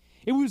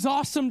 It was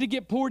awesome to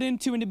get poured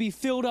into and to be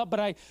filled up. But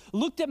I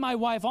looked at my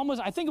wife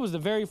I think it was the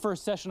very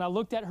first session. I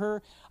looked at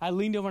her. I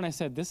leaned over and I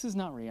said, this is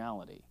not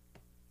reality.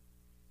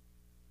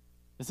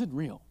 This isn't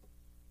real.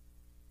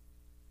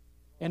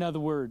 In other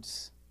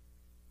words,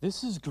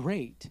 this is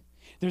great.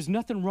 There's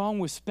nothing wrong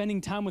with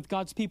spending time with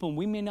God's people. And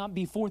we may not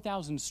be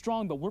 4,000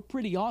 strong, but we're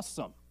pretty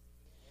awesome.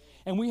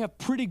 And we have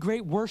pretty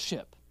great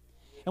worship.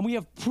 And we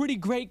have pretty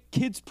great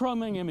kids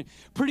programming and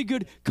pretty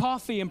good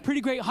coffee and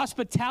pretty great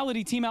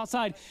hospitality team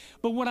outside.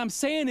 But what I'm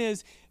saying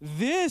is,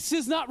 this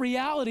is not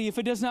reality if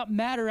it does not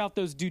matter out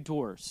those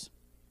doors.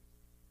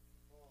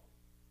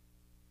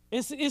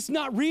 It's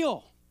not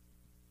real.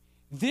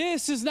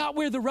 This is not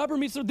where the rubber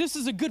meets. This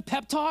is a good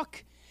pep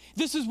talk.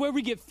 This is where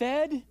we get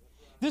fed.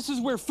 This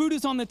is where food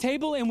is on the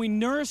table and we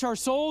nourish our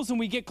souls and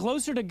we get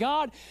closer to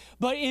God.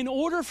 But in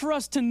order for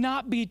us to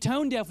not be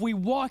tone deaf, we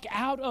walk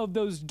out of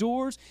those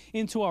doors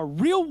into our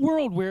real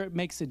world where it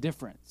makes a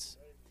difference.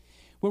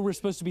 Where we're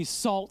supposed to be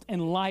salt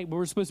and light, where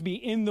we're supposed to be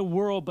in the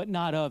world but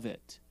not of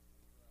it.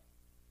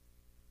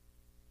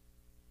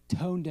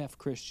 Tone deaf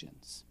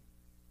Christians.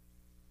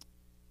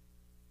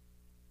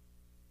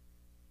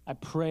 I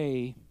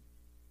pray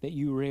that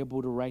you were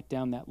able to write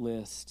down that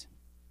list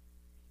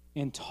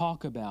and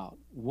talk about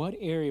what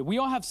area. We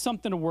all have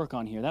something to work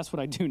on here. That's what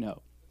I do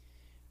know.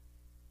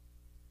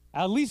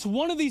 At least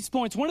one of these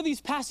points, one of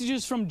these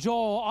passages from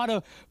Joel ought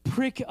to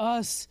prick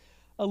us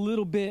a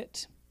little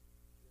bit.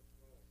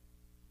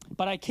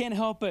 But I can't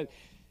help but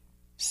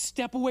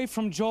step away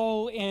from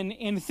Joel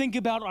and think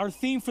about our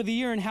theme for the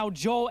year and how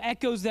Joel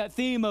echoes that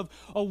theme of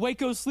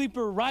awake, O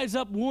sleeper, rise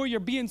up, warrior,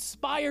 be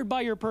inspired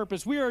by your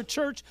purpose. We are a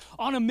church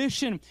on a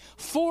mission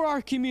for our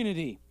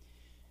community.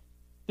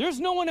 There's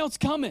no one else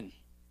coming.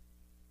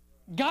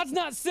 God's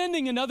not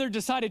sending another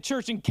decided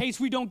church in case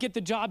we don't get the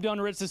job done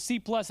or it's a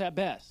C+ at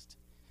best.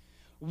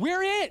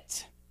 We're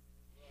it.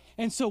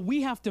 And so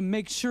we have to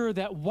make sure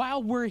that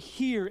while we're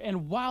here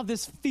and while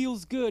this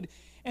feels good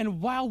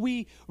and while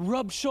we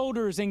rub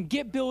shoulders and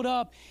get built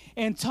up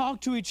and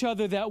talk to each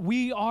other, that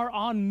we are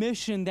on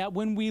mission, that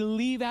when we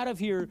leave out of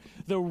here,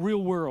 the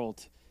real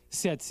world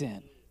sets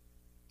in.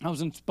 I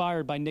was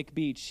inspired by Nick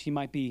Beach. He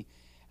might be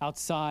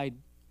outside.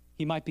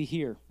 He might be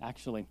here,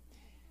 actually.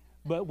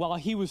 But while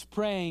he was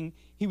praying,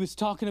 he was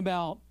talking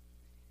about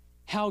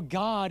how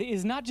God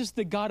is not just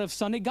the God of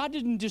Sunday. God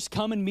didn't just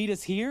come and meet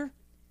us here.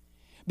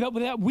 But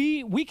that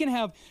we can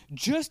have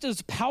just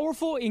as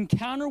powerful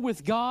encounter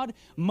with God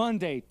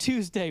Monday,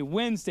 Tuesday,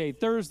 Wednesday,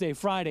 Thursday,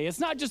 Friday. It's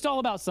not just all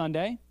about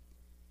Sunday.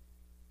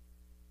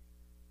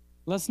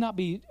 Let's not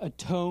be a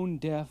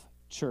tone-deaf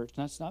church.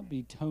 Let's not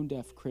be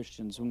tone-deaf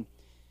Christians. When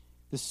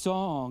the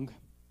song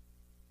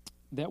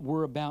that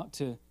we're about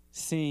to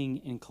sing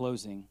in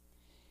closing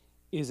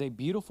is a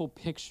beautiful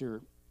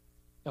picture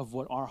of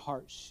what our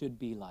hearts should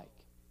be like.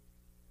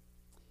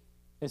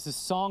 It's a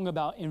song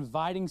about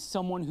inviting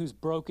someone who's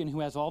broken, who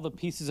has all the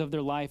pieces of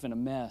their life in a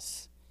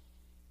mess.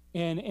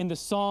 And the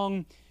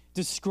song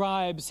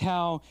describes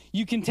how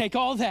you can take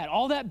all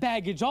that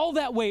baggage, all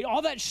that weight,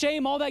 all that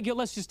shame, all that guilt.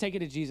 Let's just take it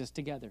to Jesus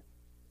together.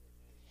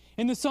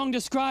 And the song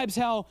describes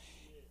how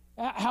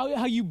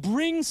you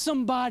bring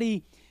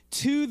somebody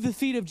to the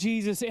feet of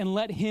Jesus and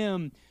let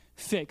him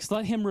fix,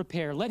 let him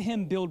repair, let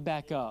him build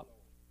back up.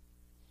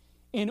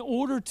 In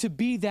order to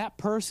be that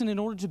person, in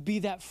order to be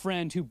that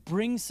friend who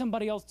brings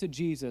somebody else to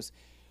Jesus,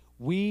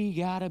 we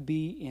got to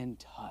be in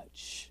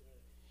touch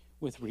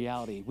with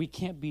reality. We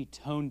can't be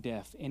tone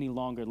deaf any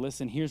longer.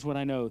 Listen, here's what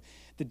I know.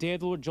 The day of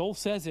the Lord, Joel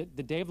says it,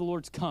 the day of the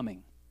Lord's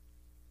coming.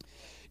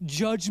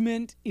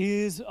 Judgment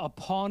is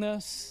upon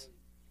us.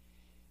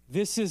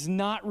 This is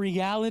not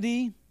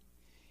reality.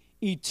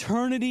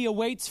 Eternity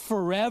awaits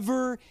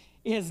forever.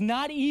 It has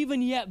not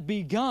even yet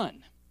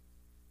begun.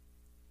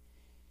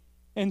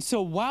 And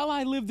so while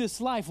I live this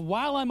life,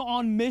 while I'm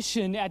on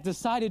mission at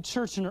Decided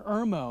Church in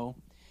Irmo,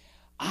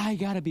 I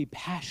got to be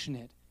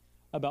passionate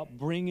about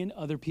bringing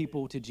other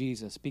people to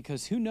Jesus,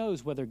 because who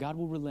knows whether God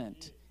will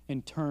relent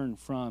and turn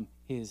from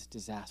his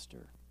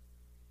disaster.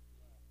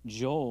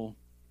 Joel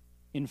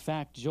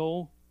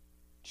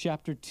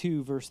chapter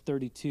 2, verse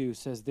 32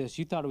 says this.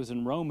 You thought it was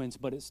in Romans,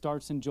 but it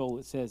starts in Joel.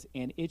 It says,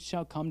 and it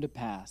shall come to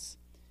pass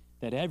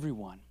that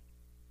everyone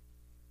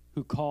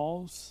who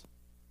calls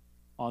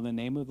on the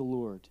name of the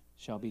Lord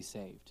shall be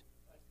saved.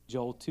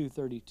 Joel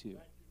 2:32.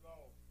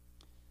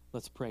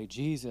 Let's pray.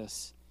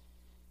 Jesus,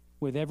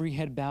 with every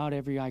head bowed,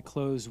 every eye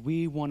closed,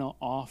 we want to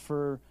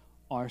offer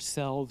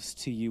ourselves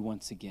to you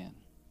once again.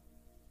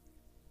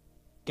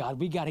 God,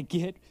 we got to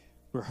get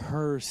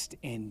rehearsed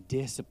and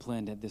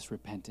disciplined at this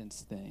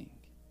repentance thing.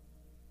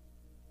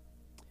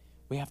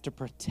 We have to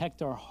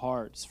protect our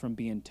hearts from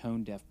being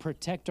tone deaf,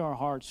 protect our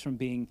hearts from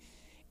being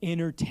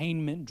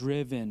entertainment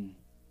driven,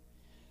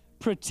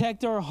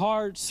 protect our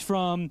hearts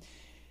from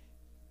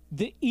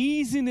the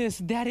easiness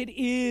that it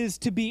is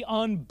to be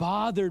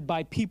unbothered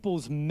by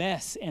people's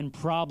mess and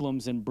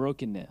problems and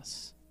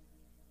brokenness.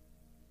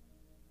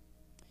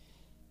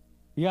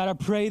 God, I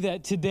pray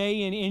that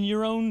today in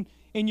your own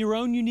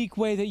unique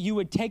way that you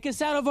would take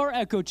us out of our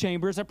echo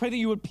chambers. I pray that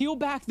you would peel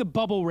back the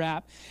bubble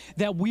wrap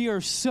that we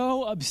are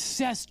so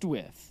obsessed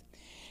with,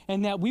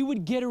 and that we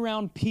would get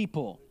around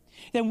people,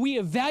 that we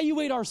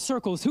evaluate our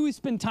circles, who we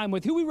spend time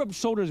with, who we rub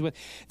shoulders with,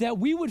 that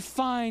we would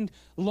find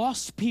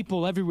lost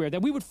people everywhere,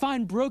 that we would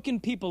find broken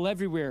people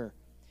everywhere,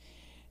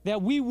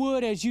 that we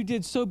would, as you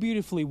did so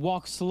beautifully,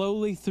 walk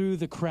slowly through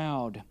the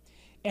crowd.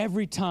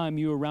 Every time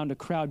you were around a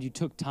crowd, you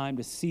took time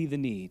to see the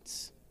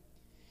needs.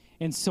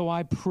 And so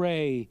I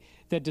pray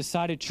that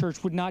Decided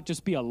Church would not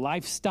just be a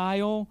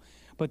lifestyle,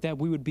 but that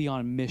we would be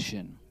on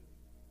mission.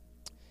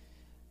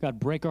 God,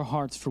 break our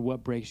hearts for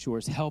what breaks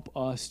yours. Help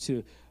us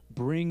to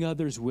bring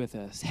others with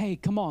us. Hey,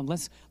 come on,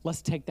 let's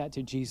take that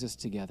to Jesus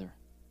together.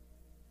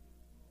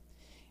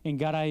 And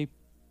God, I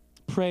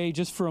pray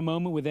just for a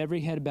moment with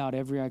every head bowed,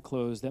 every eye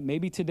closed, that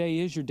maybe today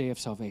is your day of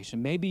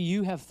salvation. Maybe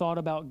you have thought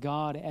about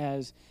God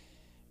as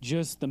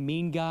just the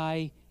mean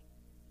guy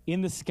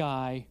in the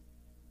sky,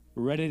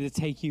 ready to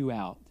take you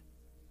out.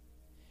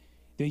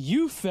 That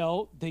you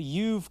felt that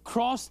you've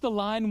crossed the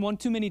line one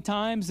too many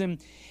times, and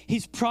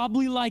he's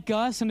probably like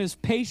us and his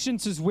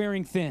patience is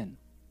wearing thin.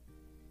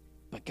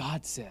 But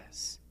God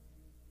says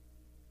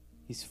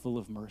he's full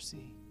of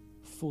mercy,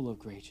 full of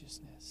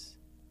graciousness.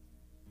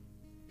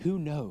 Who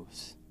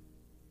knows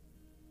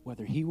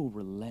whether he will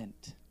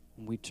relent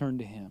when we turn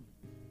to him?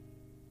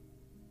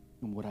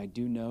 And what I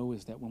do know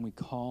is that when we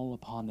call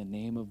upon the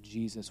name of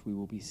Jesus, we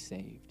will be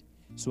saved.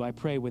 So I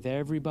pray with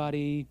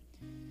everybody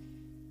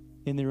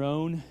in their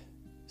own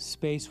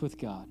space with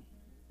God.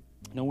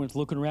 No one's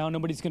looking around.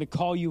 Nobody's going to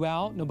call you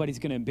out. Nobody's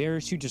going to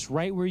embarrass you. Just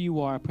right where you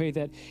are. I pray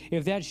that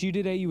if that's you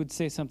today, you would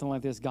say something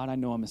like this: God, I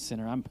know I'm a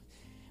sinner.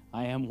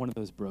 I am one of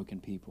those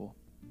broken people.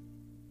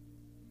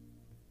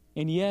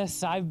 And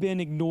yes, I've been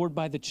ignored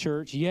by the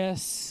church.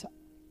 Yes,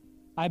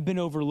 I've been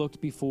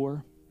overlooked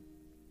before.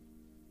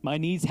 My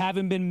needs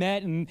haven't been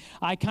met, and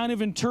I kind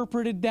of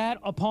interpreted that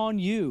upon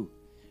you,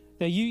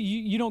 that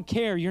you don't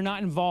care, you're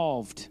not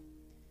involved.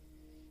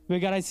 But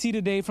God, I see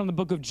today from the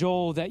book of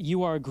Joel that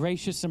you are a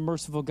gracious and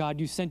merciful God.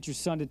 You sent your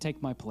son to take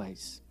my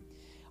place.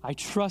 I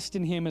trust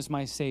in him as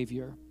my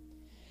Savior.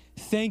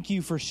 Thank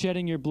you for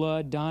shedding your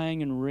blood,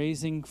 dying and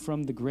raising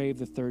from the grave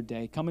the third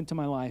day. Come into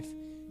my life,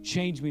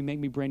 change me, make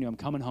me brand new. I'm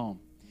coming home.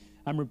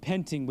 I'm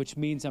repenting, which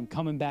means I'm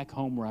coming back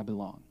home where I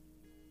belong.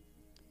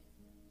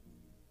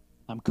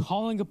 I'm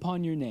calling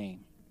upon your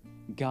name.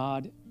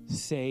 God,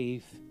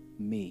 save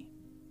me.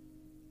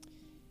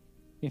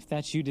 If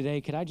that's you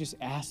today, could I just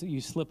ask that you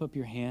slip up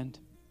your hand?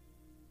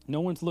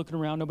 No one's looking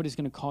around. Nobody's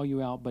going to call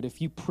you out. But if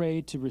you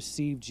prayed to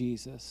receive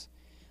Jesus,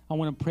 I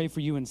want to pray for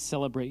you and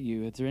celebrate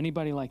you. Is there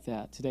anybody like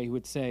that today who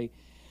would say,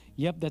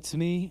 yep, that's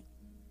me.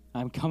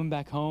 I'm coming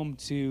back home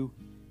to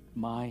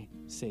my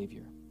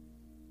Savior.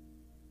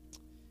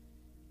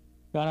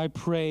 God, I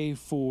pray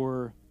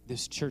for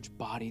this church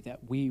body that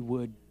we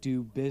would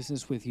do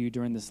business with you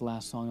during this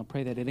last song. I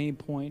pray that at any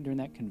point during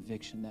that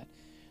conviction that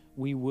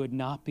we would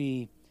not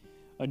be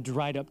a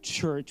dried up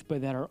church,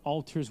 but that our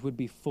altars would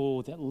be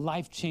full, that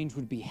life change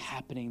would be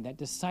happening, that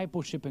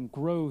discipleship and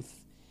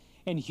growth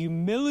and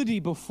humility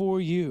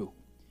before you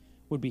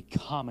would be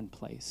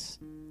commonplace.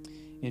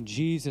 In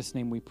Jesus'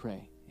 name we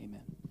pray.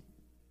 Amen.